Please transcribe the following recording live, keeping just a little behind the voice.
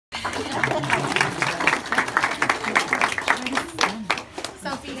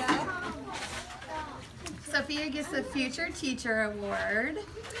Sophia gets the Future Teacher Award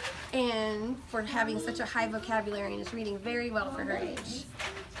and for having such a high vocabulary and is reading very well for her age.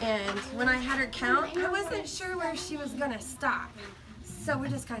 And when I had her count, I wasn't sure where she was going to stop. So we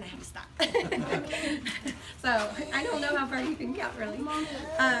just kind of had to stop. So I don't know how far you can count really.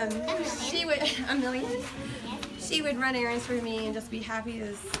 She would, a million. She would run errands for me and just be happy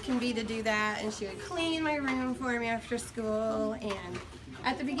as can be to do that. And she would clean my room for me after school. And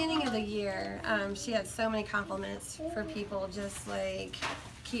at the beginning of the year, she had so many compliments for people, just like,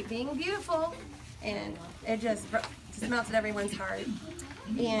 keep being beautiful. And it just melted everyone's heart.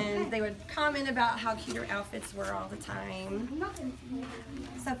 And they would comment about how cute her outfits were all the time.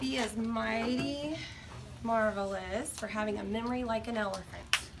 Sophie is mighty marvelous for having a memory like an elephant.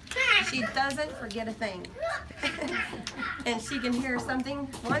 She doesn't forget a thing. And she can hear something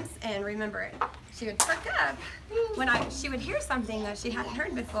once and remember it. She would perk up when she would hear something that she hadn't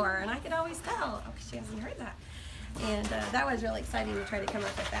heard before, and I could always tell, oh, she hasn't heard that. And that was really exciting to try to come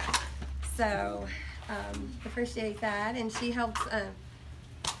up with that. So appreciate that, and she helped.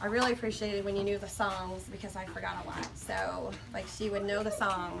 I really appreciated when you knew the songs because I forgot a lot. So like she would know the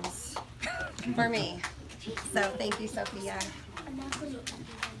songs for me. So thank you, Sophia.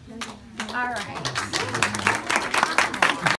 All right.